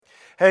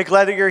Hey,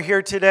 glad that you're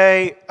here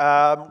today.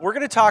 We're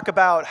going to talk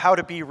about how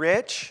to be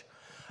rich.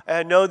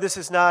 And no, this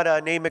is not a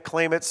name it,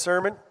 claim it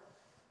sermon.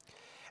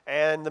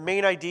 And the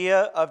main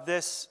idea of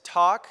this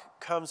talk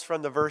comes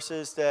from the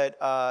verses that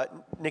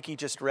Nikki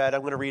just read.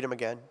 I'm going to read them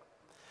again.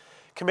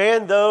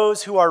 Command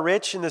those who are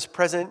rich in this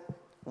present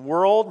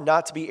world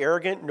not to be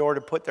arrogant, nor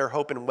to put their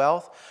hope in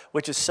wealth,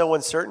 which is so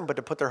uncertain, but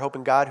to put their hope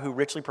in God, who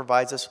richly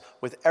provides us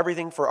with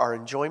everything for our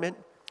enjoyment.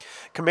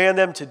 Command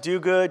them to do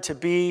good, to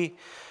be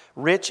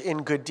rich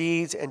in good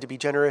deeds, and to be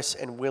generous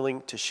and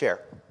willing to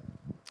share.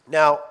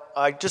 Now,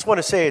 I just want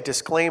to say a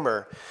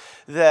disclaimer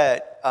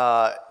that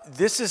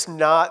this is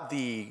not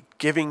the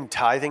giving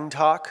tithing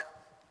talk.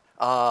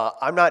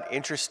 I'm not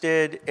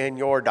interested in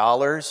your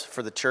dollars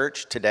for the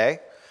church today.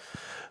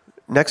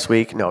 Next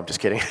week, no, I'm just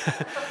kidding.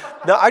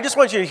 No, I just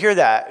want you to hear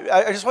that.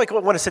 I just want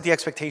to set the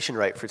expectation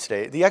right for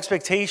today. The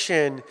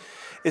expectation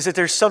is that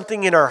there's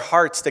something in our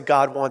hearts that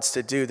God wants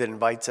to do that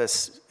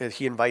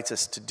He invites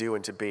us to do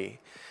and to be.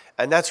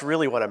 And that's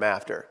really what I'm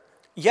after.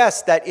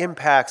 Yes, that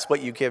impacts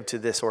what you give to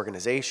this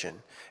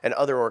organization and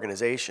other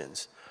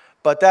organizations.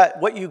 But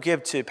what you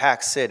give to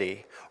Pax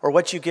City or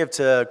what you give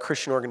to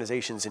Christian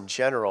organizations in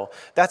general,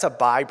 that's a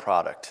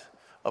byproduct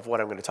of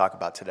what I'm going to talk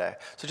about today.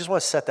 So I just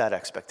want to set that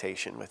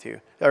expectation with you.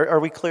 Are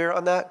we clear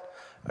on that?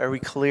 Are we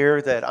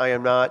clear that I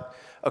am not?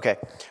 Okay,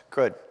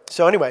 good.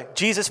 So anyway,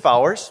 Jesus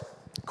followers,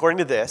 according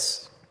to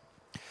this,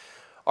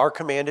 are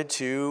commanded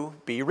to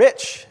be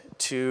rich,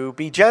 to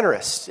be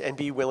generous, and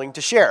be willing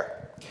to share.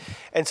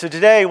 And so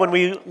today, when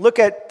we look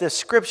at the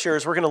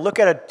scriptures, we're going to look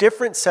at a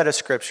different set of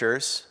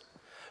scriptures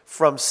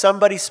from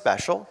somebody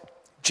special,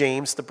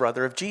 James, the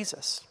brother of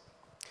Jesus.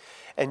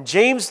 And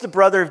James, the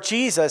brother of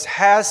Jesus,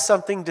 has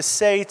something to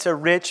say to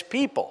rich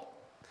people.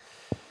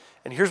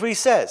 And here's what he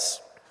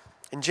says.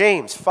 In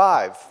James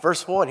 5,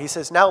 verse 1, he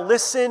says, "Now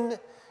listen,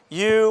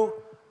 you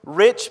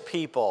rich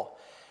people."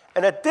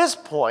 And at this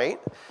point,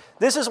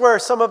 this is where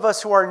some of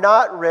us who are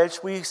not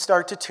rich, we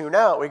start to tune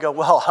out. We go,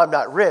 well, I'm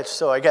not rich,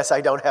 so I guess I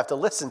don't have to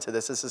listen to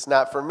this. This is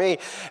not for me.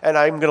 And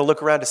I'm going to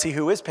look around to see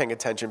who is paying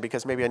attention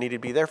because maybe I need to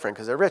be their friend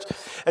because they're rich.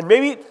 And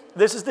maybe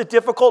this is the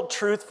difficult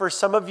truth for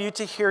some of you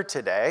to hear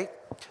today.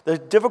 The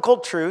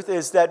difficult truth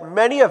is that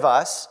many of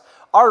us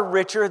are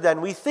richer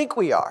than we think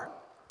we are.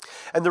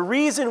 And the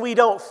reason we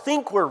don't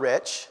think we're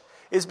rich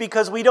is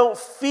because we don't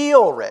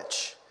feel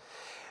rich.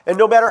 And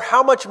no matter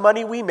how much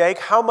money we make,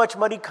 how much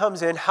money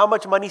comes in, how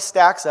much money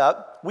stacks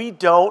up, we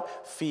don't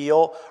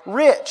feel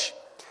rich.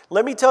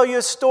 Let me tell you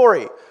a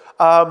story.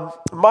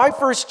 My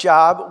first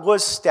job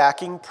was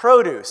stacking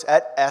produce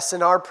at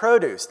S&R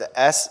Produce. The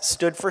S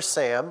stood for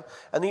Sam,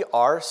 and the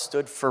R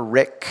stood for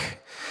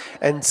Rick.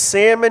 And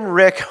Sam and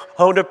Rick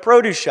owned a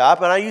produce shop,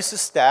 and I used to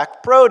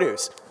stack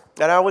produce.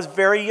 And I was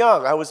very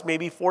young. I was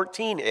maybe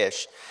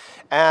 14-ish.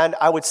 And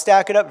I would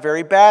stack it up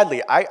very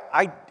badly. I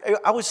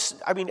would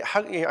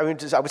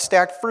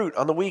stack fruit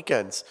on the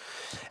weekends.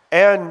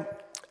 And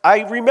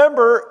I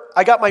remember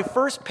I got my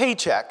first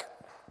paycheck,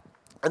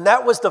 and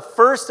that was the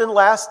first and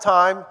last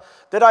time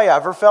that I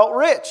ever felt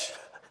rich.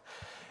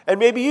 And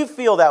maybe you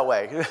feel that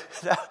way.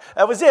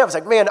 That was it. I was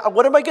like, man,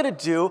 what am I going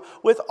to do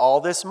with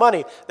all this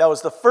money? That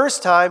was the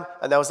first time,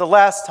 and that was the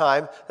last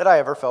time that I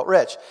ever felt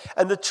rich.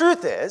 And the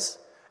truth is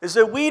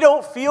that we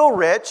don't feel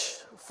rich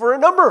for a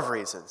number of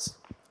reasons.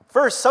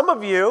 First, some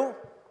of you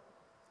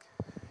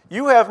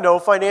have no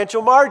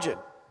financial margin.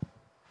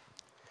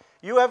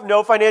 You have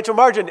no financial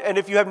margin. And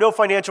if you have no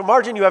financial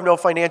margin, you have no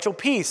financial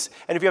peace.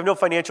 And if you have no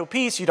financial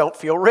peace, you don't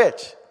feel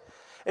rich.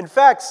 In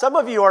fact, some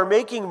of you are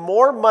making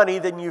more money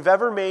than you've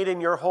ever made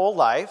in your whole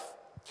life,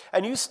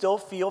 and you still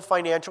feel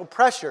financial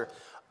pressure,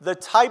 the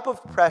type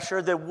of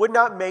pressure that would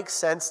not make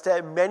sense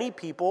to many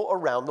people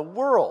around the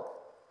world.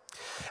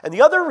 And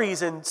the other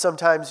reason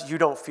sometimes you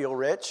don't feel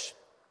rich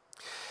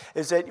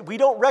is that we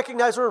don't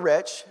recognize we're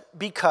rich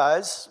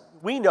because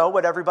we know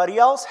what everybody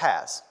else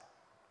has,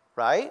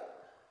 right?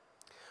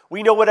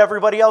 We know what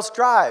everybody else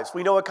drives.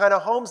 We know what kind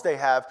of homes they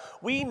have.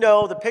 We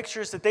know the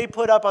pictures that they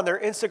put up on their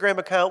Instagram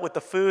account with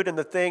the food and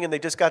the thing, and they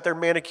just got their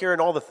manicure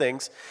and all the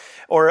things.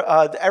 Or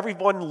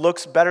everyone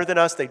looks better than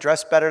us. They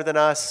dress better than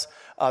us.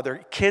 Their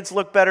kids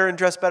look better and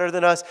dress better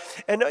than us.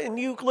 And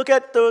you look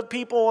at the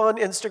people on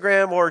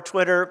Instagram or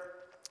Twitter.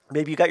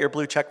 Maybe you got your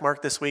blue check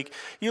mark this week.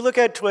 You look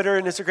at Twitter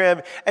and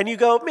Instagram and you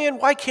go, man,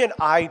 why can't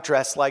I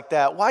dress like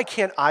that? Why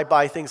can't I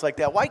buy things like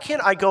that? Why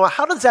can't I go?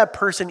 How does that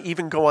person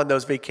even go on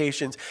those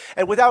vacations?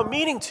 And without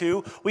meaning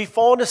to, we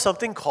fall into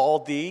something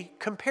called the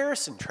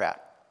comparison trap.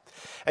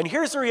 And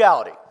here's the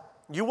reality.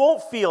 You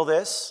won't feel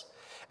this,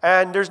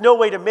 and there's no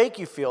way to make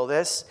you feel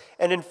this.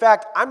 And in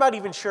fact, I'm not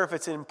even sure if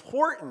it's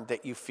important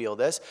that you feel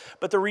this,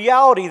 but the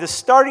reality, the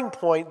starting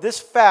point, this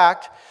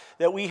fact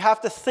that we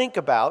have to think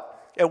about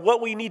and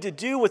what we need to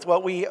do with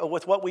what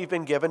we've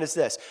been given is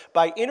this.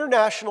 By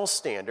international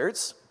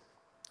standards,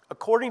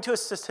 according to a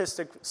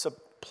statistic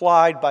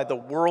supplied by the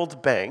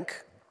World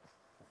Bank,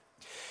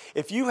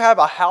 if you have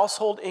a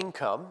household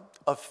income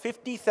of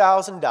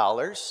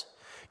 $50,000,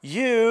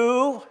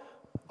 you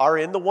are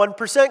in the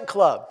 1%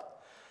 club.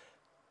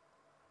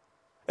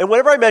 And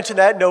whenever I mention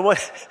that,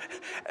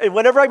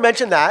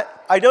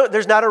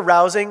 there's not a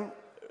rousing,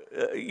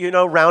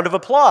 round of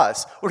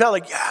applause. We're not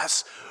like,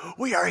 yes,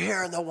 we are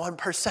here in the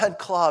 1%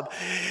 club.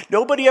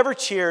 Nobody ever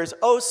cheers,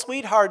 oh,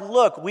 sweetheart,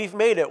 look, we've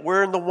made it.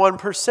 We're in the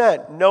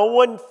 1%. No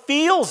one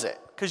feels it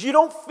because you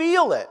don't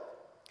feel it.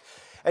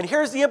 And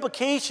here's the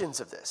implications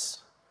of this.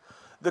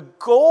 The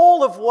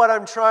goal of what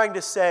I'm trying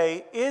to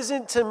say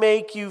isn't to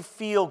make you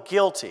feel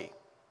guilty.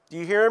 Do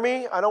you hear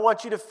me? I don't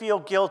want you to feel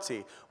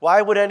guilty.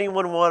 Why would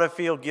anyone want to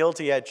feel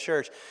guilty at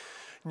church?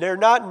 They're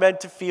not meant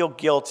to feel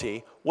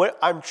guilty. What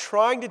I'm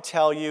trying to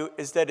tell you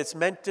is that it's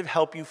meant to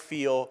help you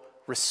feel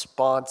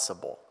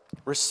responsible.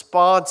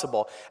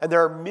 Responsible. And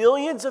there are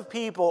millions of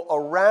people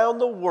around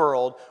the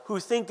world who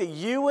think that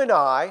you and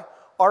I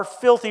are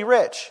filthy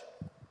rich.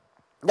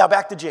 Now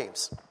back to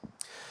James.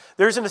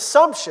 There's an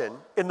assumption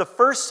in the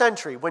first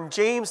century when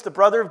James, the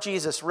brother of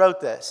Jesus, wrote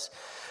this,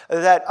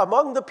 that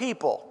among the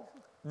people,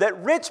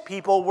 that rich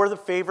people were the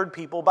favored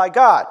people by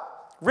God.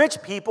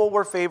 Rich people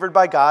were favored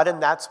by God,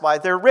 and that's why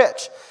they're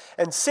rich.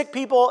 And sick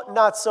people,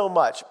 not so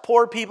much.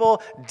 Poor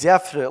people,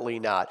 definitely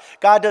not.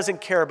 God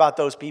doesn't care about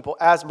those people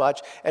as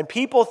much. And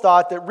people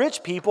thought that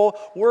rich people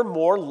were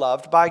more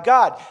loved by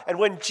God. And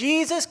when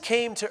Jesus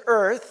came to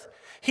earth,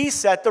 he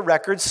set the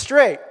record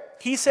straight.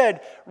 He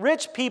said,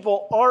 rich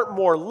people aren't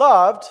more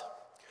loved.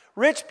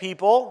 Rich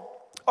people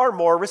are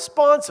more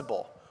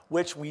responsible,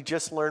 which we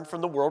just learned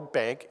from the World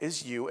Bank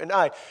is you and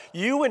I.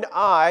 You and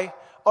I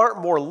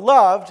aren't more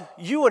loved.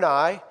 You and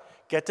I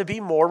get to be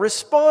more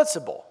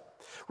responsible.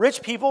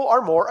 Rich people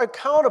are more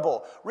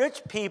accountable.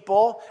 Rich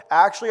people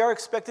actually are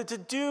expected to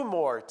do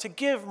more, to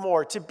give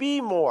more, to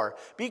be more,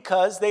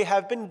 because they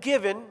have been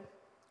given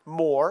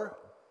more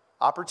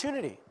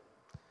opportunity.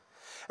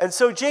 And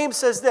so James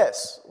says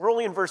this. We're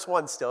only in verse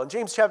 1 still. In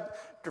James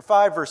chapter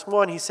 5, verse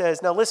 1, he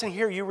says, now listen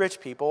here, you rich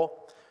people.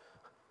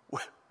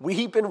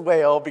 Weep and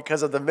wail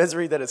because of the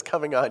misery that is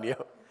coming on you.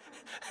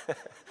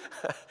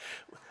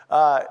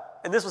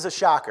 And this was a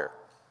shocker.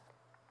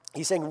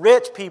 He's saying,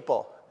 rich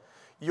people,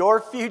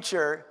 your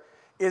future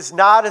is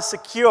not as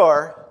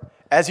secure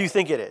as you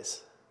think it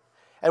is.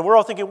 And we're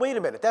all thinking, wait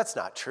a minute, that's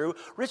not true.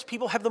 Rich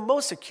people have the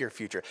most secure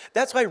future.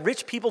 That's why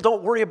rich people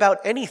don't worry about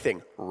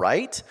anything,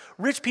 right?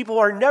 Rich people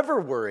are never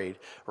worried,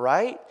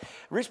 right?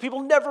 Rich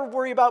people never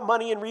worry about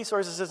money and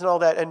resources and all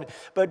that.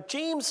 But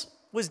James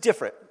was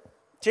different.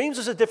 James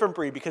was a different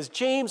breed because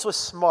James was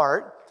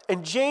smart,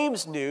 and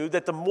James knew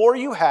that the more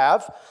you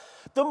have,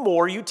 the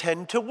more you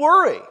tend to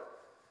worry.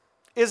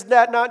 Is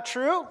that not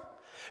true?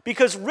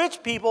 Because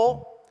rich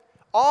people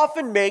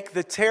often make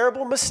the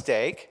terrible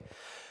mistake,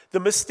 the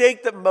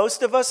mistake that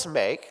most of us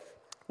make,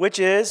 which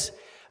is,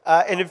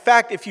 and in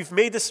fact, if you've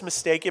made this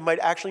mistake, it might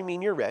actually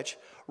mean you're rich.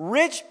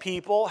 Rich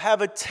people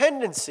have a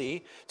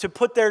tendency to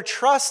put their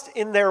trust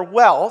in their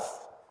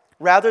wealth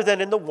rather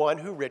than in the one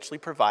who richly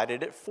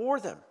provided it for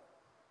them.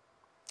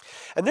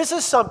 And this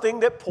is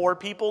something that poor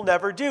people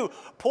never do.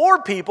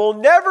 Poor people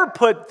never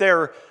put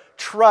their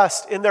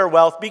trust in their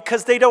wealth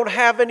because they don't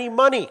have any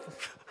money.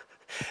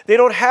 They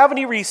don't have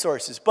any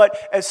resources. But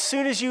as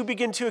soon as you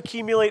begin to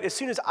accumulate, as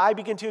soon as I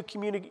begin to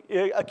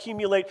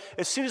accumulate,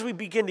 as soon as we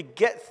begin to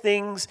get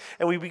things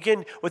and we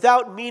begin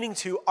without meaning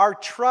to, our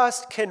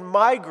trust can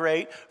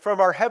migrate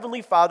from our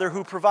Heavenly Father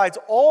who provides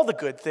all the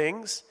good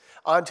things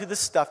onto the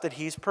stuff that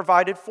He's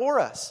provided for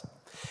us.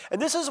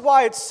 And this is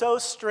why it's so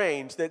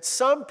strange that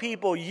some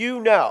people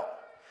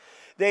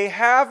they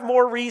have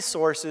more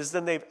resources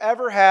than they've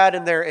ever had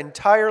in their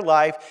entire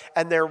life,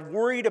 and they're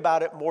worried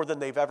about it more than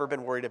they've ever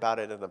been worried about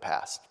it in the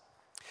past.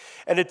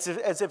 And it's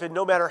as if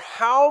no matter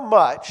how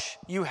much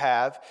you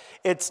have,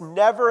 it's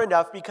never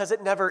enough because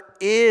it never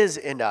is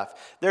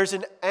enough. There's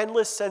an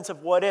endless sense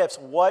of what ifs.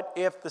 What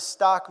if the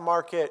stock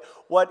market?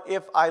 What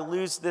if I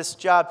lose this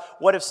job?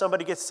 What if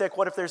somebody gets sick?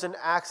 What if there's an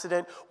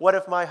accident? What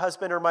if my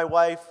husband or my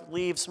wife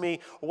leaves me?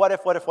 What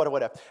if?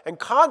 And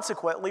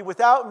consequently,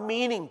 without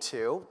meaning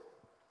to,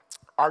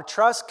 our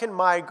trust can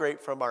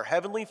migrate from our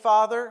Heavenly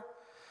Father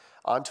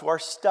onto our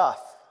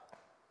stuff.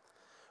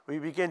 We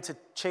begin to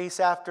chase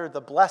after the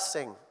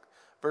blessing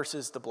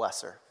versus the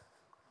blesser.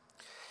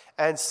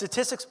 And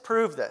statistics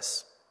prove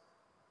this.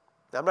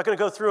 Now, I'm not going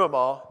to go through them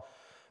all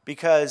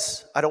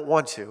because I don't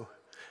want to.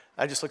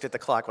 I just looked at the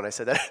clock when I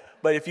said that.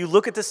 But if you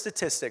look at the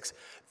statistics,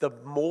 the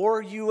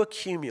more you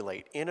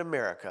accumulate in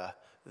America,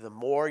 the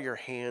more your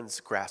hands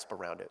grasp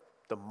around it,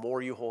 the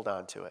more you hold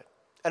on to it.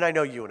 And I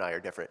know you and I are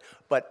different,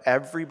 but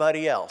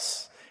everybody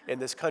else in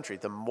this country,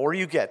 the more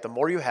you get, the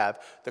more you have,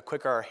 the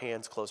quicker our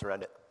hands close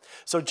around it.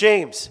 So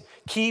James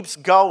keeps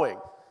going.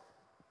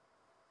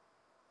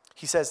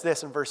 He says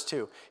this in verse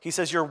 2. He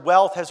says, your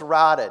wealth has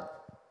rotted,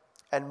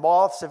 and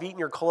moths have eaten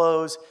your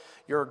clothes.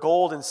 Your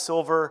gold and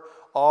silver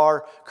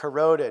are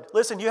corroded.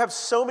 Listen, you have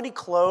so many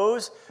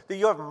clothes that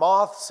you have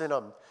moths in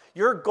them.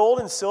 Your gold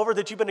and silver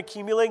that you've been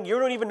accumulating, you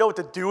don't even know what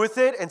to do with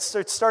it, and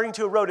it's starting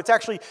to erode. It's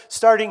actually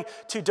starting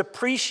to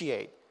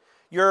depreciate.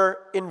 Your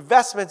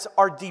investments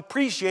are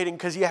depreciating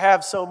because you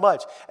have so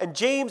much. And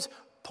James'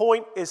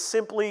 point is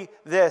simply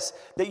this,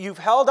 that you've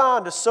held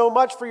on to so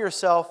much for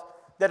yourself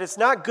that it's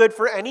not good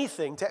for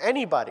anything to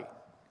anybody.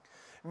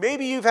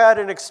 Maybe you've had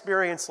an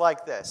experience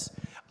like this.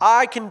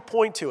 I can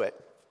point to it.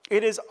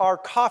 It is our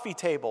coffee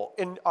table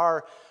in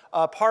our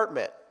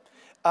apartment.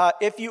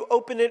 If you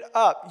open it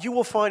up, you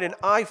will find an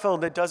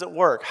iPhone that doesn't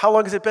work. How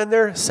long has it been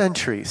there?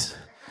 Centuries.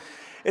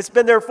 It's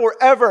been there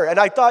forever. And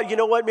I thought, you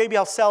know what, maybe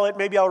I'll sell it,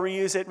 maybe I'll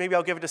reuse it, maybe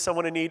I'll give it to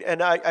someone in need,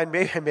 and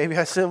maybe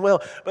I still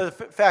will. But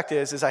the fact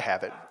is I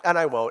haven't, and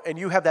I won't. And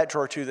you have that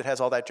drawer too that has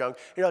all that junk.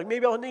 You're like,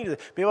 maybe I'll need it.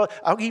 Maybe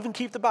I'll even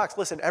keep the box.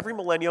 Listen, every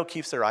millennial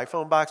keeps their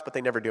iPhone box, but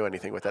they never do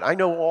anything with it. I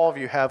know all of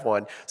you have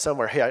one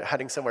somewhere,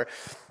 hiding somewhere.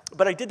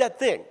 But I did that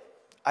thing.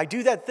 I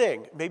do that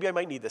thing. Maybe I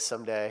might need this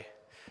someday.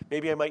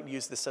 Maybe I might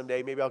use this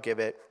someday. Maybe I'll give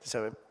it to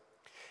someone.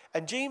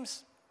 And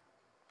James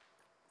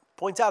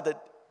points out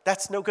that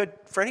that's no good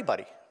for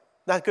anybody.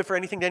 Not good for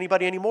anything to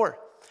anybody anymore.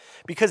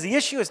 Because the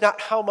issue is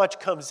not how much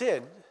comes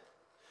in.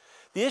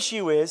 The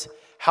issue is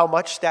how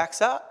much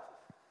stacks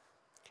up.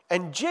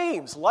 And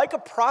James, like a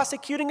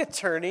prosecuting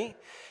attorney,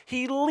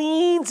 he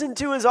leans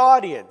into his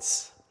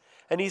audience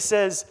and he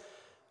says,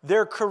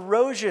 their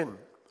corrosion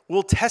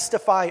will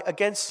testify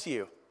against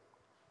you.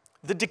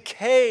 The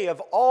decay of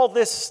all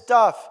this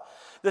stuff,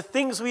 the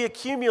things we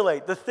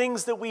accumulate, the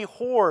things that we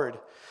hoard.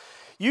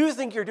 You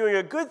think you're doing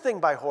a good thing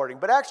by hoarding,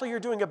 but actually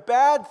you're doing a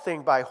bad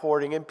thing by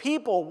hoarding. And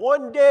people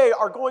one day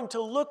are going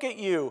to look at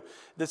you.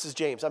 This is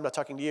James. I'm not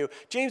talking to you.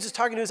 James is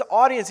talking to his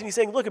audience, and he's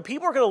saying, look,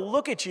 people are going to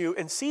look at you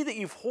and see that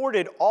you've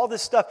hoarded all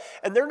this stuff,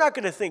 and they're not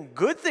going to think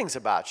good things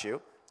about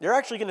you. They're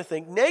actually going to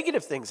think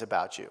negative things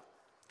about you.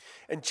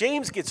 And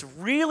James gets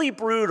really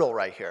brutal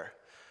right here.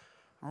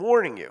 I'm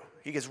warning you.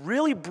 He gets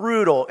really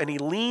brutal, and he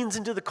leans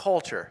into the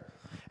culture.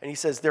 And he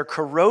says, their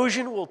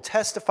corrosion will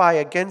testify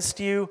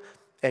against you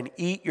and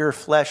eat your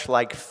flesh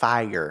like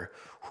fire.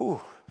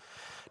 Whew.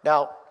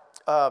 Now,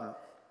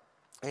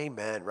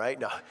 amen, right?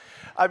 Now,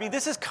 I mean,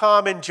 this is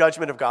common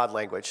judgment of God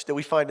language that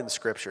we find in the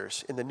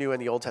scriptures, in the New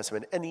and the Old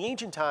Testament. In the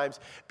ancient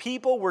times,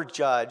 people were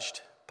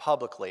judged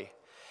publicly,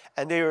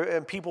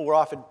 and people were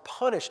often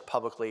punished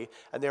publicly,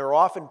 and they were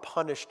often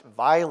punished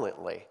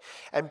violently.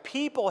 And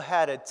people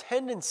had a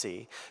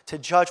tendency to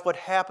judge what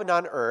happened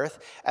on earth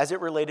as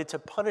it related to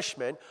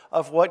punishment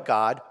of what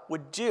God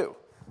would do.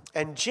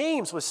 And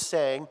James was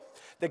saying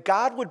that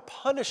God would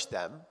punish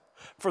them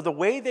for the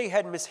way they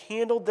had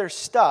mishandled their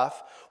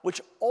stuff,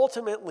 which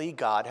ultimately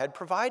God had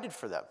provided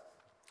for them.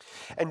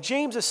 And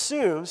James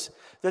assumes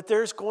that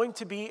there's going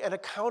to be an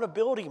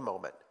accountability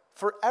moment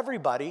for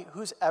everybody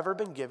who's ever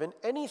been given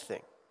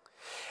anything.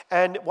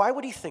 And why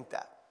would he think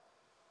that?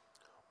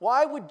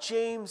 Why would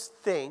James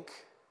think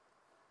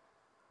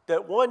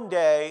that one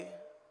day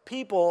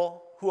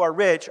people who are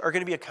rich are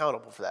going to be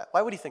accountable for that?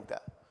 Why would he think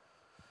that?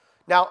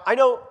 Now, I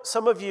know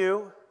some of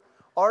you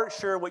aren't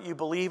sure what you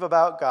believe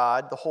about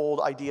God, the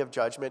whole idea of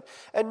judgment,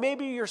 and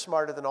maybe you're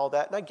smarter than all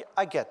that, and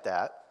I get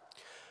that.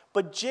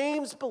 But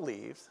James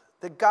believed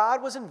that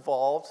God was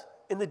involved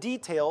in the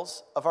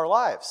details of our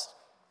lives.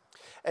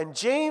 And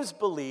James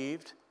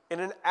believed in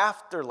an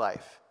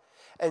afterlife.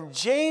 And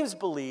James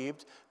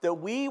believed that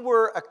we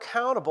were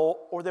accountable,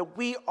 or that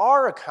we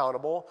are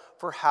accountable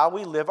for how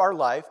we live our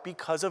life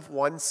because of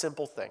one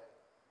simple thing.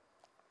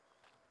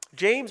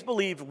 James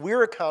believed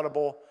we're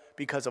accountable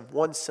because of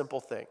one simple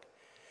thing.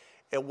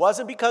 It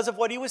wasn't because of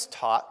what he was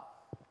taught.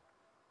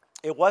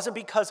 It wasn't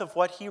because of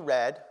what he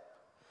read,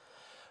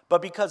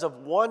 but because of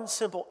one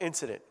simple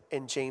incident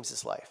in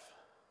James's life.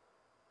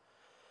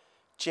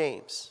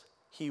 James,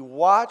 he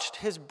watched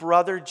his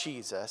brother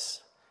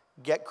Jesus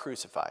get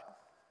crucified.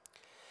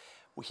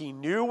 He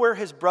knew where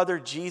his brother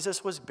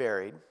Jesus was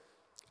buried,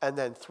 and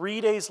then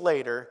 3 days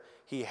later,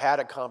 he had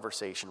a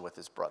conversation with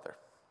his brother.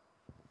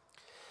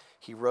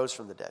 He rose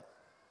from the dead.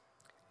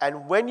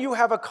 And when you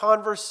have a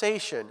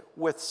conversation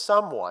with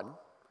someone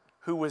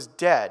who was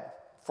dead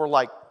for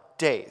like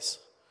days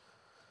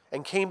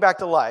and came back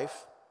to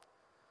life,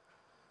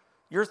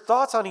 your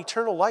thoughts on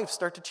eternal life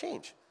start to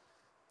change.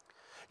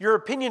 Your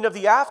opinion of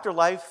the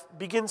afterlife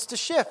begins to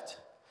shift.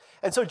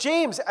 And so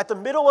James, at the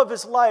middle of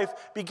his life,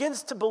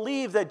 begins to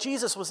believe that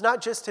Jesus was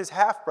not just his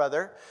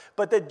half-brother,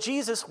 but that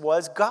Jesus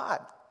was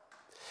God.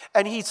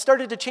 And he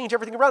started to change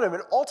everything around him.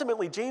 And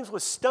ultimately, James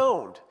was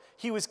stoned.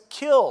 He was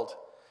killed.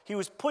 He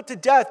was put to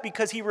death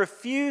because he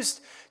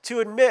refused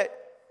to admit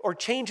or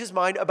change his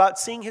mind about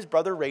seeing his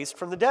brother raised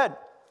from the dead.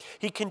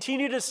 He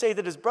continued to say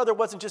that his brother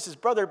wasn't just his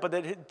brother, but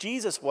that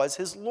Jesus was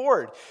his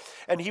Lord.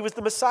 And he was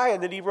the Messiah,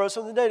 and that he rose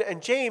from the dead.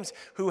 And James,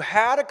 who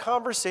had a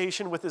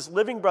conversation with his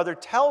living brother,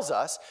 tells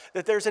us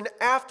that there's an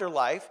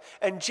afterlife.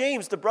 And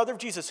James, the brother of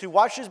Jesus, who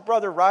watched his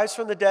brother rise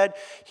from the dead,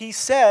 he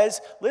says,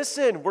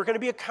 listen, we're going to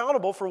be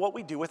accountable for what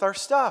we do with our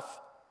stuff.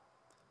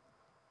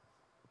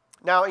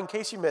 Now, in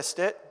case you missed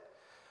it,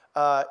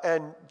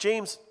 and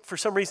James, for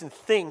some reason,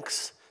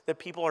 thinks that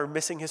people are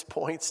missing his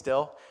point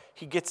still,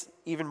 he gets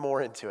even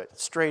more into it.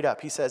 Straight up,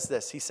 he says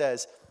this. He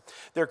says,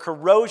 their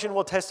corrosion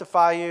will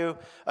testify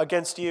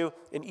against you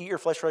and eat your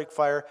flesh like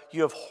fire.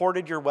 You have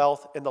hoarded your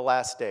wealth in the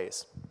last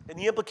days. And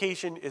the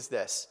implication is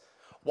this.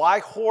 Why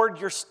hoard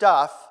your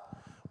stuff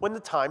when the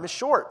time is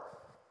short?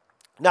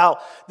 Now,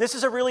 this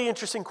is a really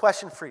interesting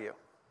question for you.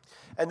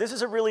 And this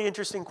is a really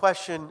interesting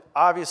question,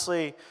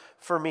 obviously,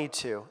 for me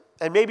too.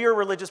 And maybe you're a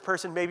religious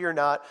person, maybe you're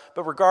not,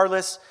 but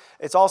regardless,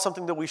 it's all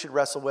something that we should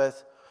wrestle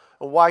with.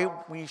 Why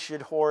we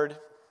should hoard,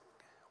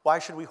 why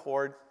should we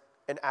hoard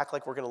and act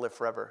like we're going to live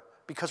forever?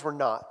 Because we're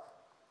not.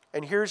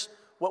 And here's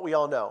what we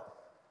all know.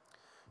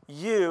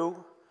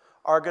 You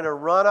are going to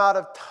run out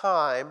of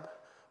time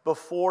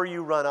before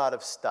you run out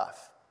of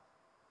stuff.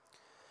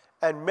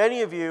 And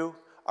many of you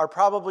are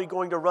probably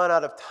going to run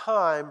out of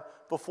time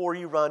before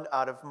you run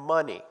out of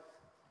money.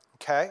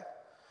 Okay?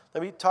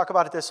 Let me talk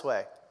about it this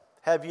way.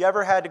 Have you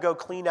ever had to go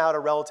clean out a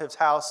relative's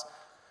house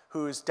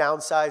who's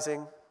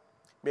downsizing?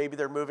 Maybe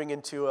they're moving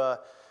into a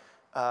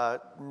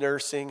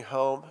nursing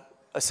home,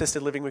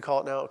 assisted living we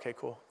call it now. Okay,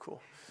 cool.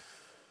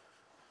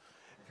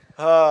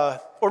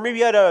 Or maybe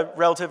you had a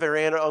relative or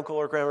aunt or uncle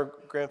or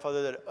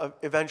grandfather that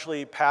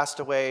eventually passed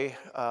away.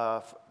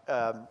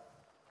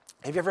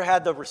 Have you ever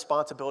had the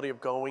responsibility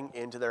of going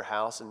into their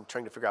house and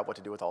trying to figure out what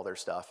to do with all their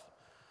stuff?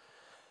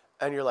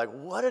 And you're like,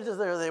 what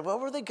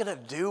were they going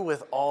to do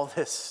with all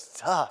this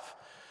stuff?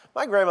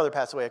 My grandmother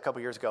passed away a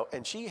couple years ago,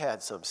 and she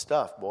had some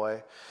stuff,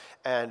 boy.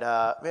 And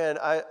man,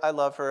 I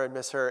love her and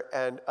miss her.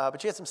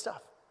 But she had some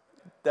stuff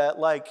that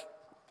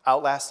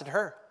outlasted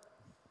her.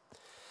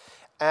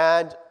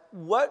 And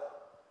what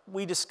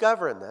we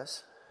discover in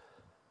this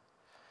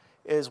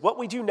is what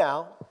we do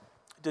now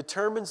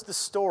determines the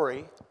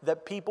story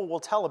that people will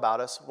tell about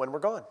us when we're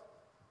gone.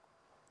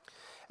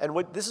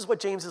 And this is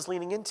what James is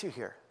leaning into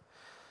here.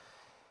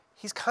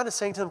 He's kind of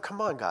saying to them, come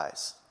on,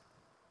 guys.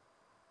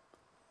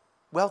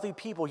 Wealthy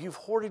people, you've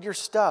hoarded your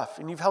stuff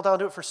and you've held on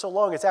to it for so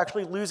long. It's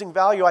actually losing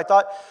value. I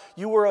thought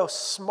you were a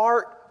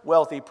smart,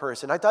 wealthy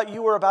person. I thought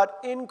you were about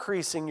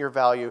increasing your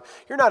value.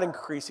 You're not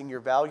increasing your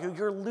value.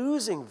 You're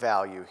losing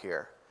value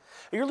here.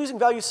 You're losing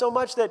value so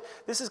much that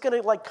this is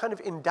going to kind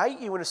of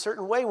indict you in a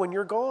certain way when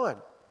you're gone.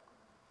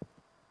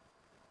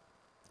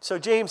 So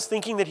James,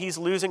 thinking that he's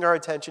losing our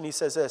attention, he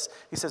says this.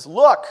 He says,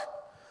 look,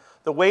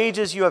 the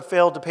wages you have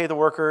failed to pay the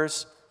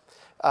workers,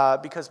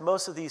 because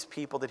most of these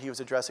people that he was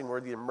addressing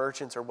were the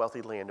merchants or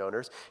wealthy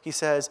landowners. He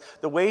says,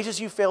 the wages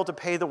you failed to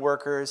pay the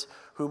workers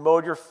who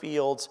mowed your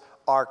fields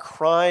are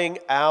crying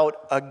out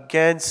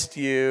against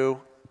you.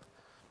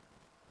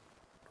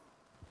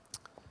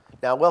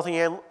 Now,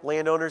 wealthy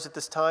landowners at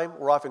this time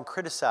were often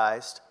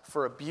criticized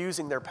for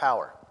abusing their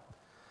power.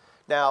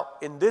 Now,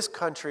 in this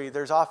country,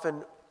 there's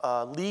often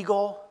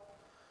legal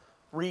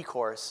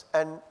recourse.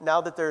 And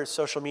now that there's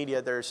social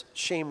media, there's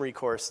shame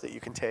recourse that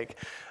you can take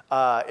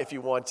if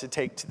you want to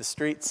take to the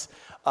streets.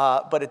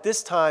 But at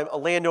this time, a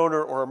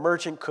landowner or a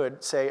merchant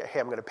could say, hey,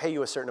 I'm going to pay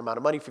you a certain amount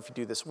of money if you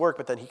do this work,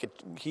 but then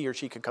he or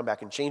she could come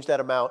back and change that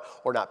amount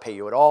or not pay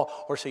you at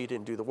all or say you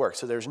didn't do the work.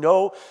 So there's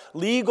no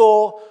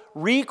legal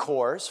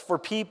recourse for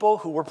people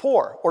who were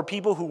poor or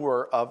people who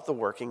were of the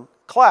working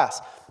class.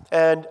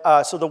 And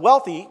so the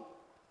wealthy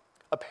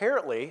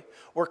apparently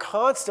were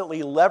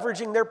constantly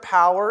leveraging their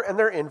power and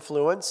their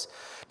influence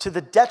to the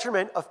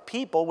detriment of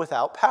people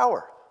without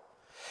power.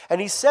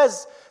 And he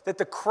says that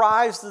the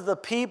cries of the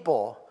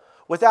people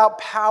without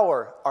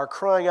power are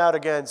crying out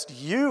against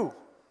you.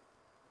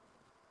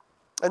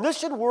 And this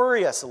should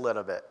worry us a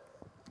little bit.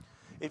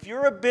 If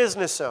you're a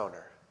business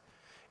owner,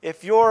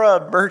 if you're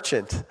a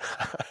merchant,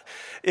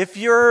 if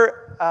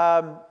you're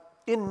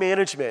in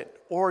management,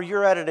 or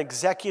you're at an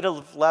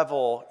executive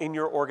level in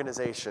your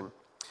organization,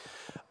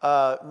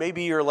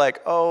 maybe you're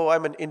like, oh,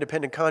 I'm an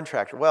independent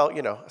contractor. Well,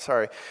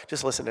 sorry,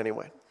 just listen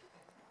anyway.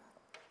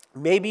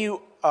 Maybe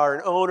you are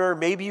an owner,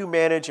 maybe you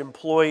manage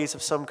employees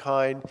of some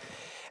kind,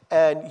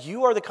 and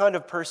you are the kind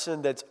of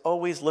person that's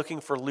always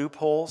looking for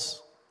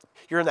loopholes.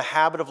 You're in the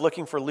habit of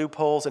looking for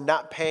loopholes and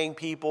not paying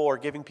people or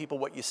giving people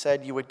what you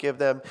said you would give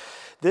them.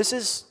 This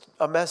is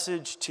a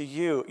message to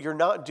you. You're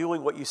not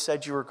doing what you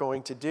said you were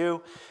going to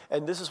do.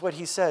 And this is what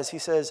he says. He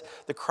says,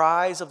 the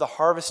cries of the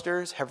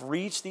harvesters have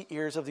reached the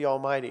ears of the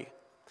Almighty.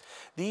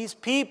 These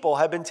people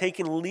have been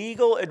taken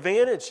legal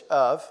advantage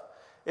of.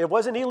 It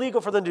wasn't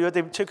illegal for them to do it.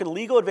 They've taken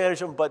legal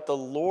advantage of them, but the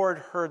Lord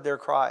heard their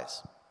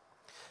cries.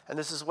 And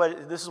this is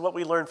what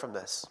we learn from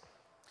this.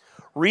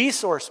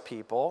 Resource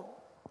people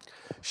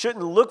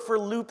shouldn't look for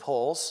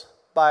loopholes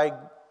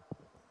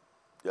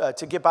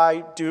to get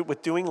by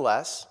with doing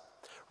less.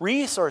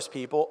 Resource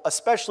people,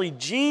 especially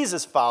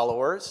Jesus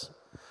followers,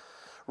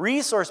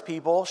 resource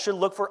people should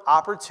look for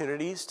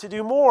opportunities to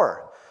do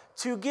more,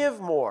 to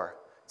give more,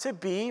 to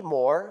be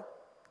more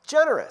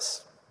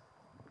generous.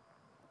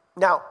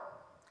 Now,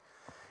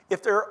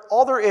 if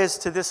all there is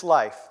to this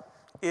life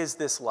is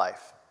this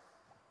life,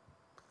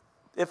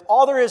 if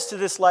all there is to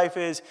this life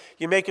is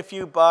you make a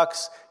few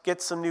bucks, get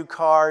some new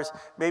cars,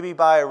 maybe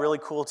buy a really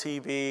cool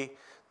TV,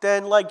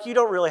 then you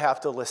don't really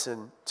have to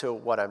listen to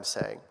what I'm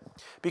saying.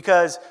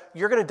 Because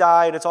you're going to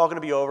die and it's all going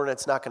to be over and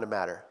it's not going to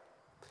matter.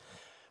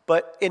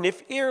 And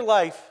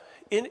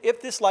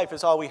if this life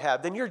is all we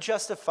have, then you're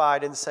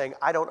justified in saying,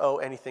 I don't owe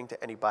anything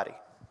to anybody.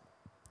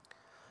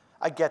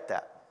 I get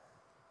that.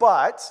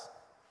 But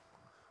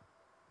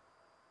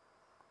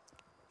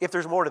if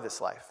there's more to this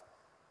life,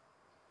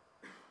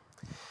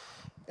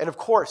 And of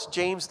course,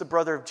 James, the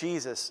brother of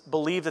Jesus,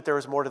 believed that there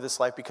was more to this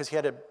life because he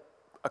had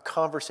a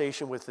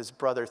conversation with his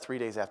brother 3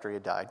 days after he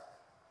had died.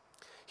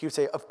 He would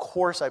say, of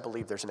course I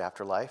believe there's an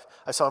afterlife.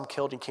 I saw him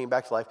killed and came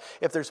back to life.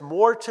 If there's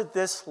more to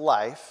this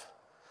life,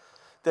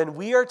 then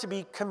we are to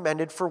be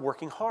commended for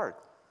working hard.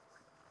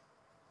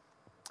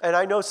 And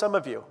I know some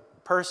of you,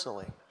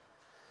 personally,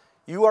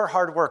 you are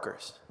hard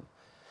workers.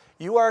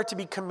 You are to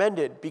be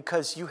commended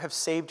because you have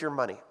saved your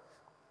money.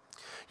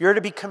 You're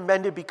to be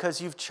commended because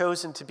you've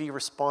chosen to be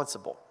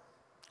responsible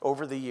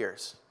over the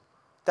years.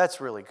 That's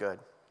really good.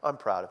 I'm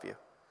proud of you.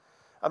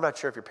 I'm not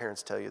sure if your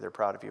parents tell you they're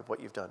proud of you of what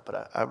you've done,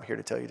 but I'm here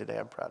to tell you today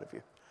I'm proud of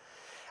you.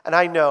 And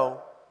I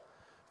know,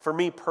 for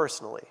me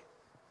personally,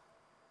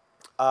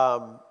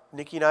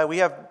 Nikki and I, we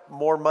have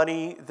more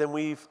money than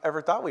we've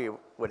ever thought we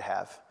would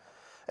have.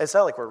 And it's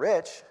not like we're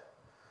rich,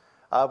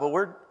 but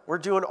we're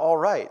doing all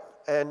right.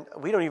 And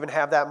we don't even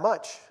have that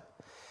much.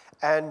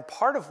 And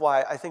part of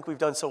why I think we've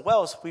done so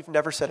well is we've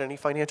never set any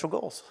financial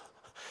goals.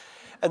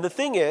 And the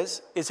thing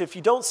is if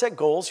you don't set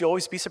goals, you'll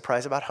always be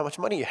surprised about how much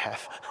money you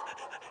have.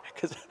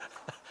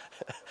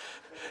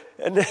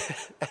 and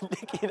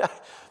Nikki and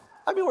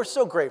I mean, we're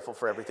so grateful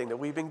for everything that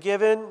we've been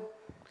given.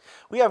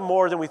 We have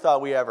more than we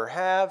thought we ever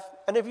have.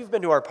 And if you've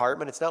been to our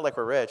apartment, it's not like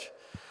we're rich.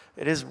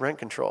 It is rent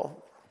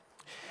control.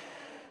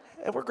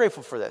 And we're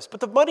grateful for this. But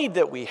the money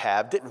that we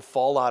have didn't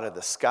fall out of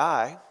the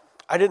sky.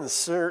 I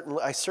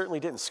certainly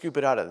didn't scoop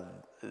it out of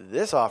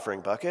this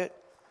offering bucket.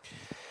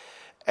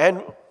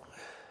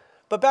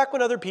 But back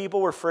when other people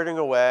were frittering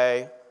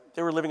away,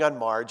 they were living on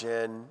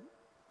margin,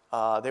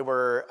 they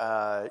were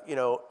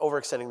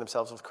overextending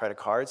themselves with credit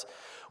cards,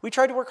 we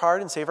tried to work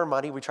hard and save our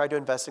money. We tried to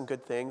invest in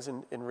good things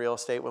in real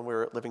estate when we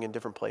were living in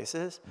different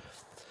places.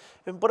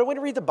 But when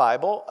I read the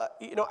Bible,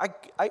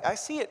 I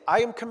see it.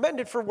 I am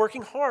commended for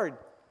working hard.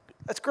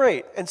 That's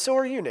great. And so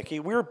are you,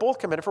 Nikki. We were both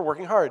commended for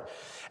working hard.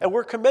 And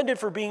we're commended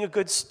for being a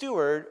good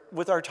steward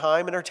with our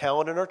time and our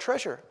talent and our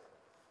treasure.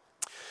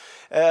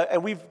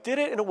 And we did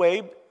it in a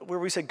way where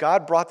we said,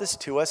 God brought this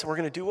to us, and we're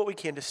going to do what we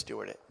can to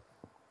steward it.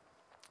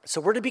 So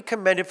we're to be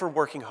commended for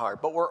working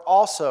hard, but we're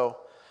also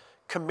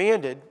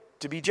commanded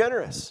to be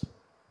generous.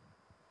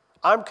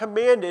 I'm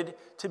commanded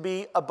to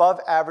be above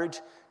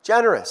average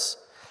generous.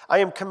 I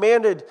am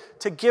commanded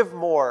to give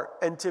more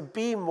and to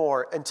be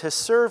more and to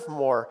serve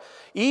more.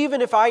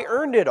 Even if I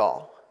earned it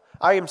all,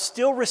 I am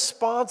still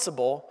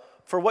responsible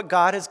for what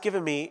God has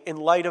given me in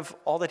light of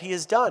all that he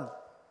has done,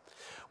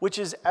 which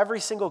is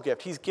every single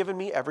gift. He's given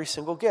me every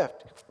single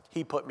gift.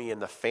 He put me in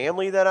the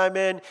family that I'm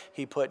in.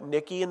 He put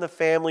Nikki in the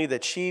family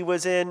that she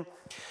was in.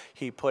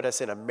 He put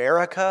us in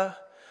America,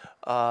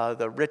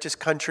 the richest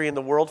country in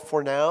the world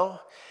for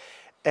now.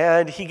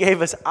 And he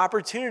gave us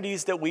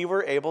opportunities that we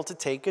were able to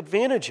take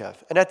advantage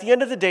of. And at the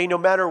end of the day, no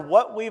matter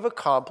what we've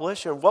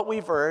accomplished and what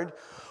we've earned,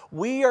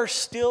 we are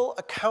still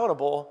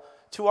accountable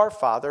to our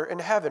Father in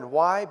heaven.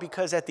 Why?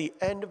 Because at the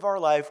end of our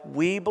life,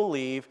 we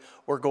believe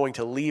we're going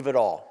to leave it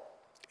all.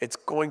 It's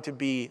going to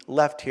be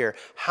left here.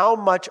 How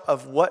much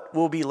of what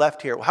will be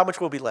left here? How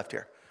much will be left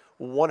here?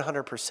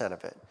 100%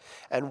 of it.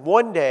 And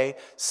one day,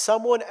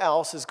 someone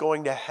else is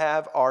going to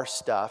have our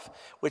stuff,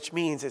 which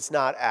means it's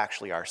not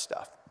actually our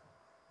stuff.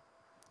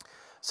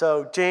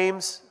 So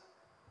James,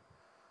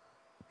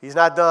 he's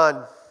not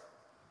done.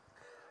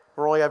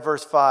 We're only at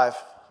verse 5.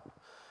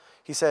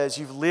 He says,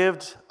 you've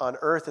lived on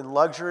earth in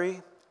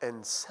luxury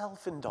and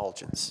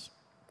self-indulgence.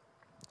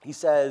 He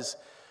says,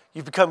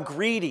 you've become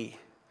greedy.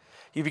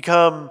 You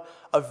become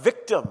a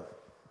victim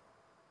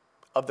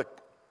of the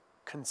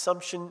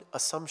consumption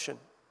assumption.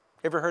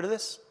 Ever heard of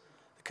this?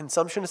 The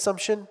consumption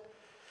assumption?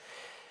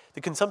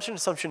 The consumption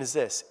assumption is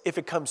this: if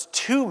it comes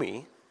to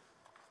me,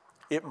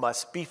 it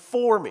must be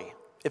for me.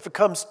 If it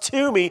comes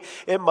to me,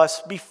 it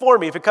must be for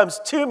me. If it comes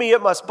to me,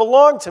 it must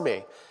belong to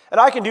me. And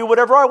I can do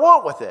whatever I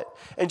want with it.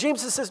 And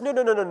James says,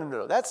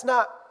 no. That's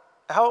not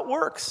how it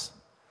works.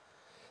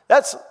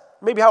 That's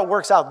maybe how it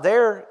works out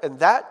there in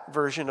that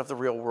version of the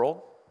real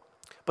world.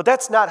 But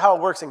that's not how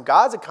it works in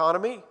God's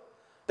economy.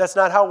 That's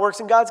not how it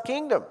works in God's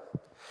kingdom.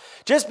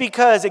 Just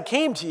because it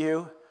came to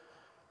you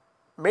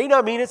may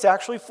not mean it's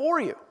actually for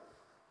you.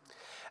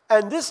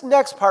 And this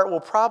next part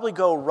will probably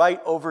go right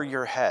over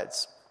your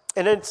heads.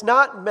 And it's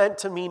not meant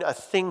to mean a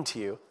thing to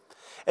you.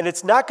 And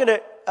it's not going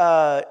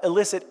to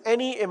elicit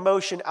any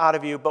emotion out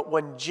of you. But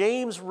when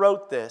James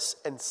wrote this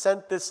and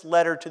sent this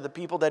letter to the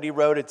people that he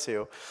wrote it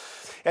to,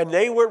 and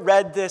they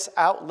read this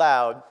out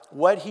loud,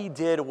 what he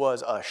did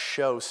was a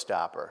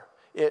showstopper.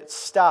 It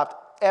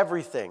stopped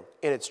everything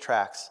in its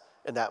tracks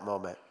in that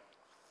moment.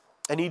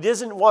 And he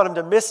doesn't want them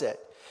to miss it.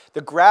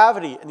 The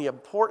gravity and the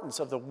importance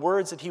of the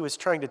words that he was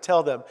trying to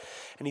tell them.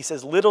 And he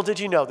says, little did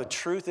you know, the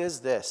truth is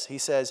this. He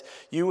says,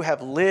 you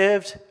have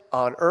lived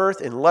on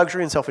earth in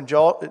luxury and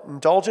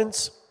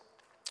self-indulgence.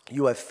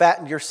 You have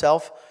fattened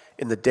yourself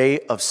in the day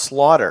of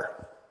slaughter.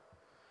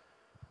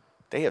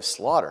 Day of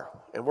slaughter.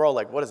 And we're all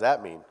like, what does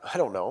that mean? I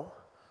don't know.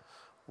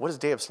 What does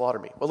day of slaughter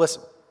mean? Well,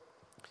 listen.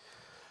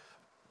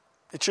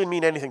 It shouldn't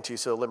mean anything to you,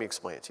 so let me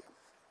explain it to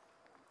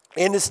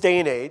you. In this day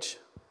and age,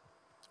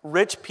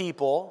 rich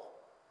people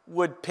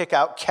would pick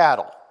out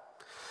cattle.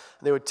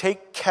 And they would take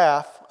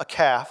a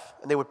calf,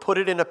 and they would put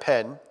it in a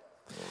pen,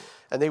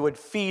 and they would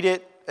feed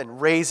it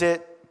and raise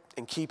it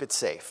and keep it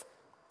safe.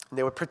 And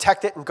they would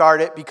protect it and guard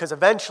it because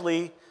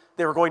eventually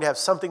they were going to have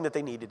something that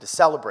they needed to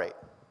celebrate.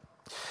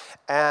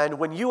 And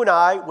when you and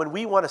I, when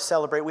we want to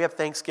celebrate, we have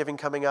Thanksgiving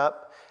coming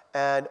up,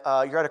 and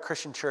you're at a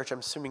Christian church. I'm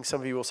assuming some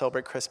of you will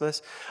celebrate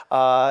Christmas.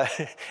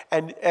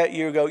 And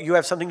you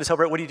have something to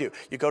celebrate. What do?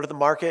 You go to the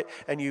market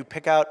and you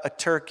pick out a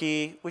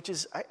turkey, which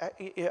is,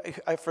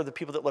 for the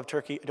people that love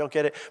turkey, I don't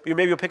get it. But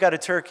maybe you'll pick out a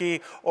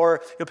turkey,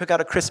 or you'll pick out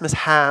a Christmas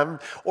ham,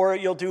 or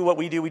you'll do what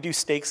we do. We do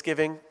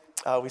Steaksgiving.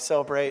 We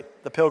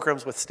celebrate the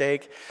pilgrims with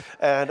steak,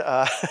 and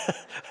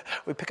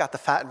we pick out the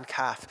fattened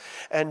calf.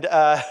 And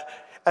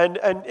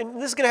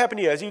this is going to happen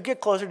to you. As you get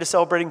closer to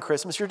celebrating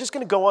Christmas, you're just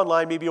going to go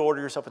online, maybe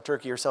order yourself a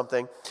turkey or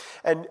something,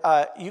 and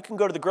you can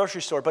go to the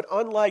grocery store. But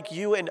unlike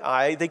you and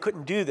I, they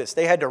couldn't do this.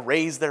 They had to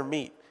raise their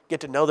meat, get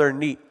to know their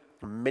meat,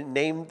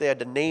 they had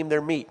to name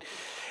their meat.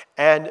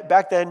 And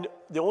back then,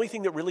 the only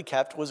thing that really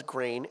kept was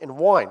grain and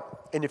wine.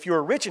 And if you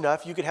were rich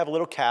enough, you could have a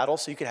little cattle,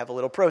 so you could have a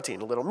little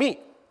protein, a little meat.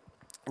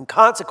 And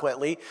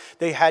consequently,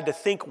 they had to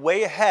think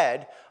way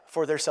ahead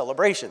for their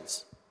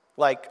celebrations,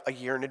 like a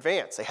year in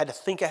advance. They had to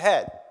think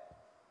ahead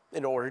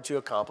in order to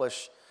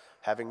accomplish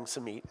having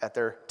some meat at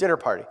their dinner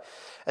party.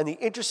 And the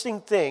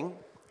interesting thing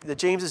that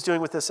James is doing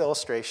with this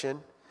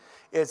illustration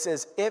is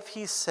as if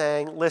he's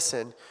saying,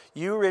 listen,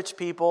 you rich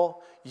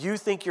people, you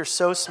think you're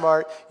so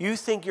smart, you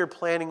think you're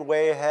planning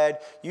way ahead,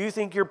 you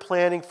think you're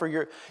planning for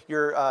your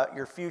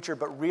future,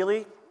 but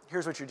really,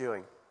 here's what you're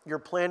doing. You're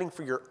planning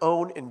for your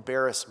own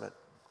embarrassment.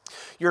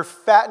 You're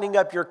fattening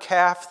up your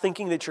calf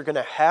thinking that you're going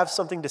to have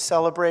something to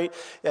celebrate,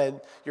 and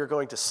you're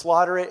going to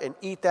slaughter it and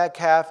eat that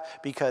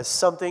calf because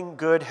something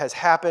good has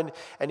happened.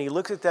 And he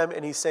looks at them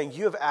and he's saying,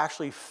 you have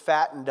actually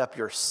fattened up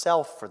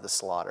yourself for the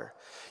slaughter.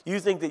 You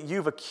think that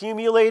you've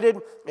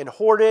accumulated and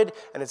hoarded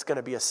and it's going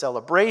to be a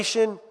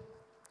celebration,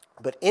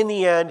 but in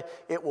the end,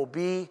 it will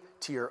be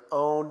to your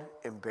own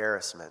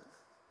embarrassment.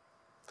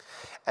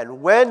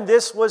 And when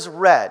this was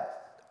read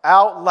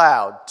out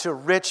loud to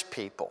rich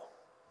people,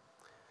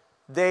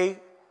 they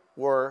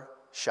were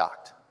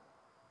shocked.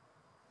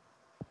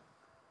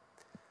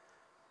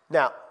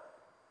 Now,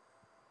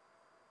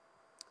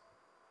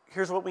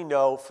 here's what we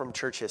know from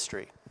church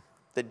history.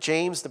 That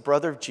James, the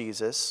brother of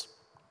Jesus,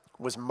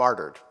 was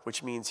martyred,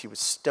 which means he was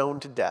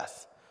stoned to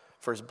death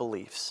for his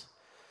beliefs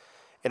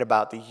in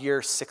about the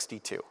year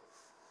 62.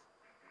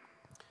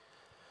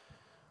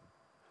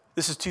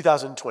 This is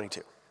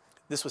 2022.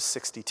 This was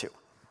 62.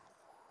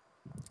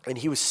 And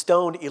he was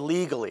stoned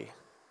illegally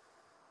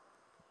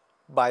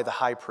by the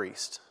high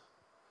priest.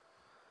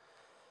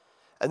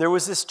 And there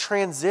was this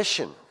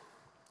transition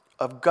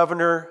of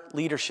governor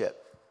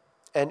leadership.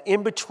 And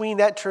in between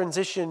that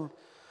transition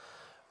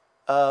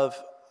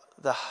of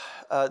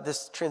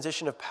this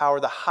transition of power,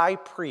 the high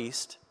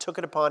priest took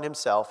it upon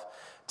himself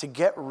to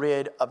get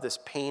rid of this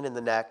pain in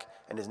the neck,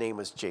 and his name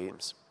was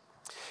James.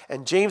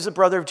 And James, the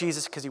brother of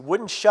Jesus, because he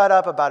wouldn't shut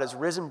up about his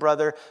risen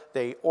brother,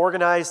 they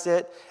organized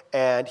it,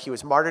 and he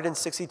was martyred in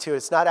 62.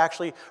 It's not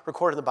actually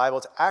recorded in the Bible.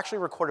 It's actually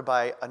recorded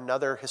by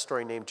another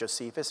historian named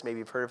Josephus. Maybe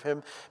you've heard of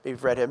him. Maybe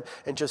you've read him.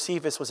 And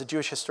Josephus was a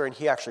Jewish historian.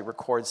 He actually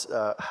records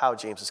how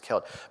James was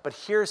killed. But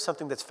here's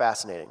something that's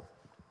fascinating.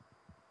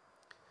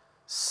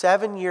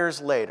 7 years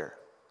later,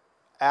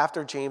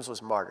 after James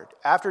was martyred,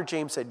 after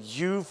James said,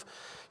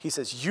 he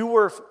says, you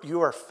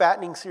are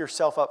fattening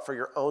yourself up for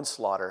your own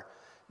slaughter.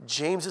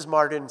 James is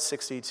martyred in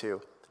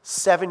 62.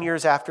 7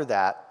 years after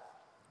that,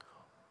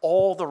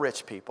 all the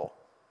rich people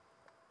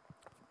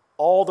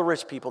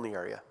in the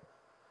area,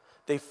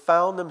 they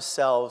found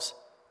themselves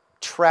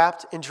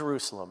trapped in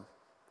Jerusalem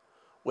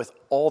with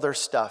all their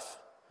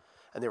stuff,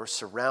 and they were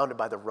surrounded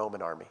by the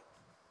Roman army.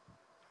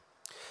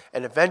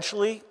 And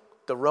eventually,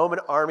 the Roman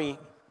army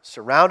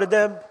surrounded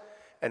them,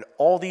 and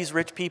all these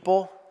rich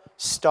people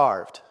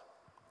starved.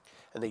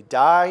 And they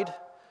died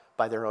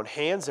by their own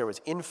hands. There was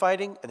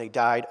infighting, and they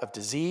died of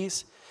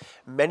disease.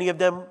 Many of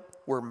them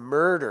were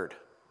murdered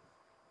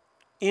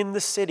in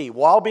the city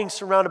while being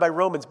surrounded by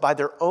Romans by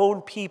their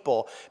own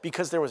people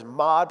because there was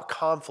mob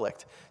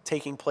conflict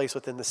taking place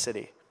within the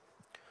city.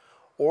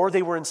 Or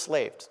they were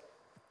enslaved.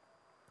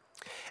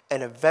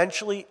 And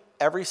eventually,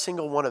 every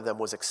single one of them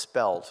was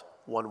expelled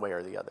one way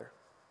or the other.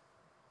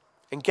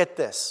 And get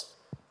this,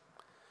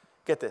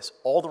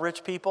 all the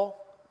rich people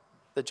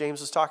that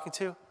James was talking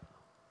to,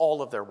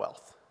 all of their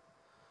wealth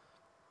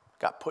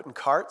got put in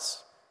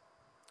carts,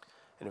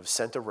 and it was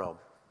sent to Rome.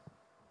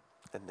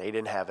 And they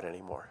didn't have it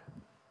anymore.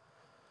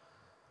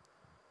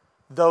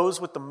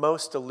 Those with the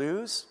most to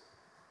lose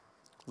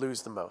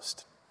the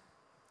most.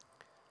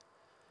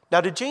 Now,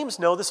 did James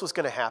know this was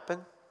going to happen?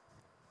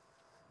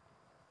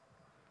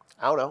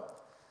 I don't know.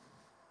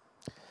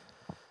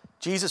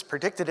 Jesus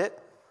predicted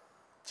it.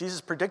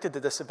 Jesus predicted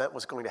that this event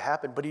was going to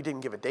happen, but he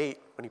didn't give a date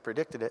when he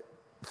predicted it.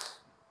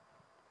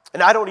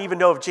 And I don't even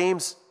know if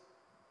James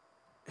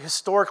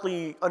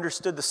historically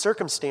understood the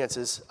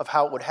circumstances of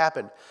how it would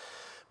happen.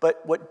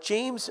 But what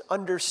James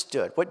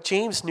understood, what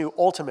James knew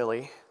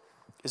ultimately,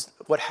 is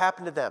what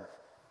happened to them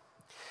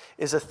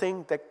is a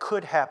thing that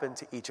could happen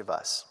to each of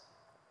us.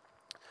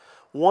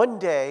 One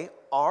day,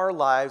 our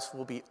lives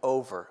will be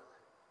over.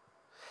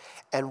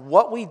 And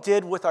what we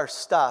did with our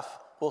stuff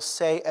will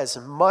say as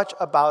much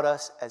about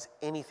us as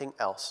anything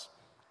else.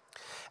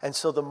 And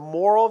so the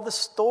moral of the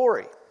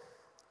story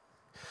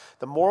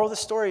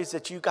is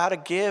that you got to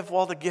give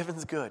while the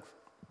giving's good.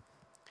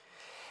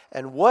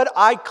 And what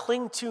I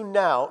cling to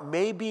now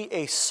may be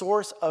a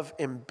source of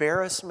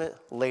embarrassment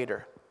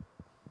later.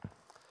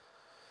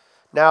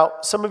 Now,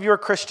 some of you are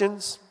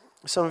Christians.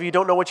 Some of you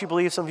don't know what you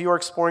believe. Some of you are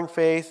exploring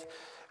faith.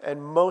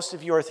 And most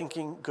of you are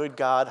thinking, good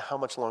God, how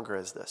much longer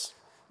is this?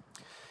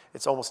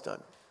 It's almost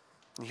done.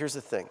 And here's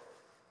the thing.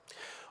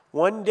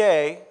 One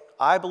day,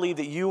 I believe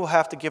that you will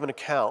have to give an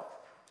account,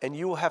 and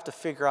you will have to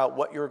figure out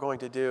what you're going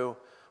to do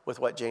with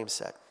what James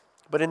said.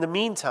 But in the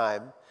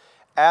meantime,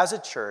 as a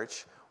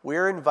church,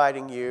 we're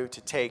inviting you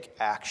to take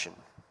action.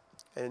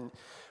 And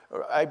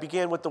I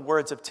began with the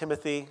words of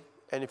Timothy,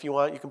 and if you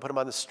want, you can put them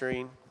on the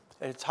screen.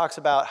 And it talks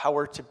about how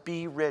we're to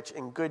be rich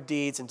in good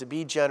deeds and to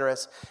be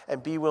generous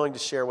and be willing to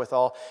share with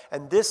all.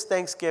 And this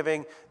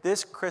Thanksgiving,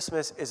 this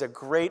Christmas is a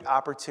great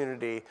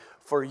opportunity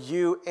for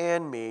you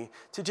and me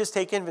to just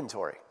take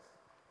inventory.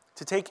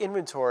 To take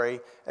inventory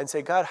and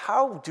say, God,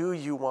 how do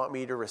you want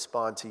me to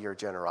respond to your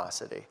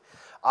generosity?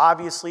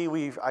 Obviously,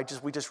 we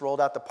just rolled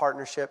out the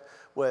partnership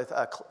with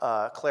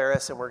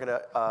Claris, and we're going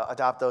to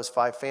adopt those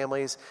 5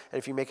 families. And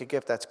if you make a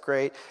gift, that's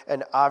great.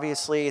 And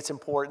obviously, it's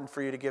important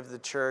for you to give to the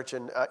church.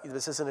 And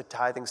this isn't a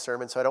tithing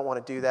sermon, so I don't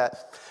want to do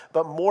that.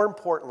 But more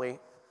importantly,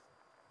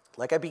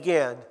 like I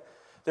began,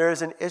 there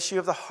is an issue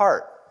of the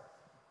heart.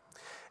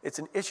 It's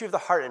an issue of the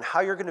heart and how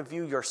you're going to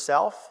view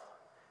yourself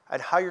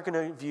and how you're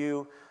going to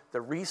view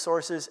the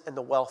resources and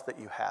the wealth that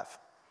you have.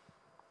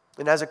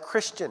 And as a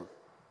Christian,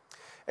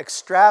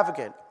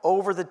 extravagant,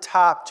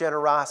 over-the-top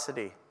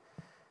generosity,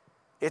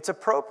 it's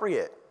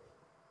appropriate.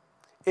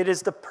 It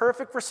is the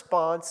perfect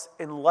response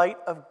in light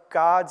of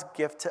God's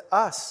gift to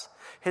us,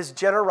 his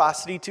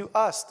generosity to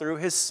us through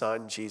his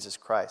Son, Jesus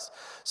Christ.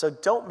 So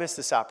don't miss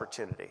this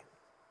opportunity.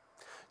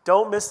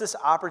 Don't miss this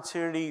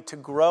opportunity to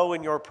grow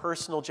in your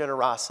personal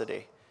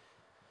generosity.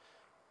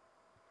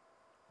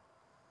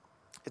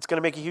 It's going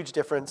to make a huge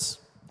difference.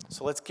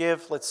 So let's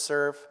give, let's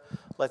serve,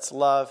 let's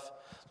love.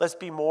 Let's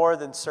be more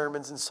than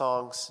sermons and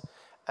songs,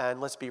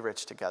 and let's be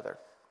rich together.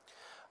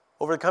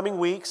 Over the coming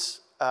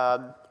weeks,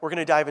 we're going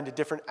to dive into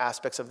different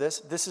aspects of this.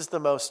 This is the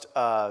most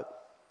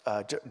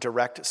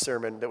direct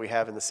sermon that we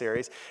have in the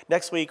series.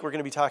 Next week, we're going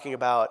to be talking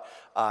about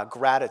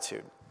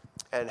gratitude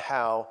and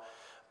how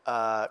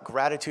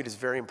gratitude is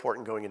very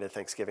important going into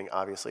Thanksgiving,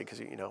 obviously, because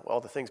you know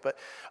all the things. But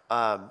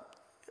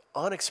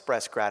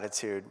unexpressed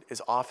gratitude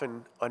is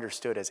often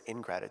understood as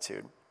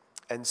ingratitude.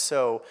 And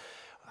so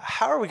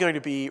how are we going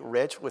to be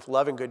rich with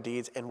love and good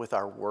deeds and with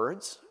our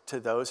words to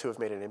those who have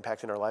made an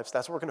impact in our lives?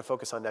 That's what we're going to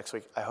focus on next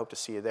week. I hope to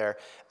see you there.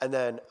 And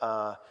then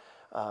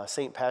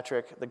St.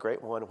 Patrick, the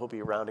Great One, will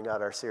be rounding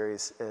out our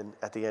series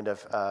at the end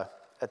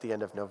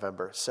of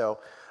November. So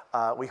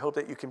we hope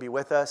that you can be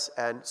with us.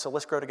 And so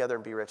let's grow together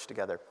and be rich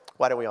together.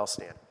 Why don't we all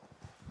stand?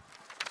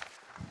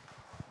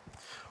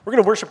 We're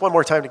going to worship one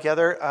more time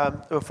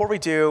together. Before we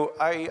do,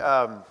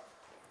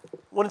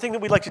 one thing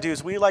that we like to do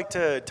is we like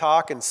to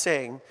talk and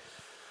sing.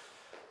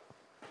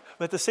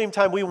 But at the same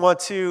time, we want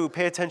to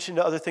pay attention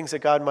to other things that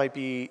God might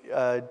be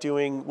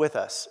doing with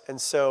us. And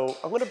so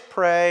I'm going to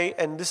pray,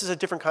 and this is a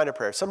different kind of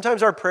prayer.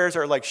 Sometimes our prayers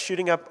are like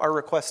shooting up our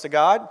requests to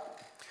God.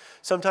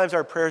 Sometimes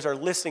our prayers are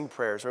listening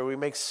prayers, where we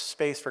make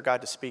space for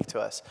God to speak to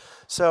us.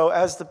 So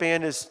as the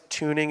band is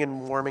tuning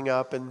and warming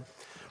up, and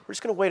we're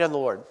just going to wait on the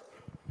Lord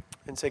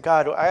and say,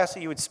 God, I ask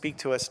that you would speak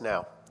to us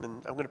now.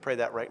 And I'm going to pray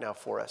that right now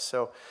for us.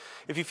 So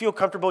if you feel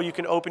comfortable, you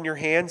can open your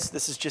hands.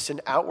 This is just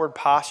an outward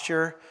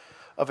posture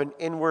of an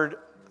inward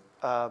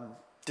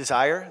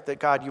desire that,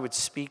 God, you would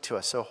speak to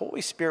us. So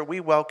Holy Spirit,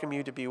 we welcome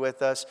you to be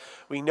with us.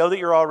 We know that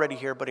you're already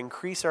here, but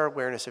increase our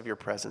awareness of your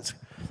presence.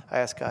 I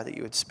ask, God, that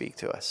you would speak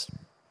to us.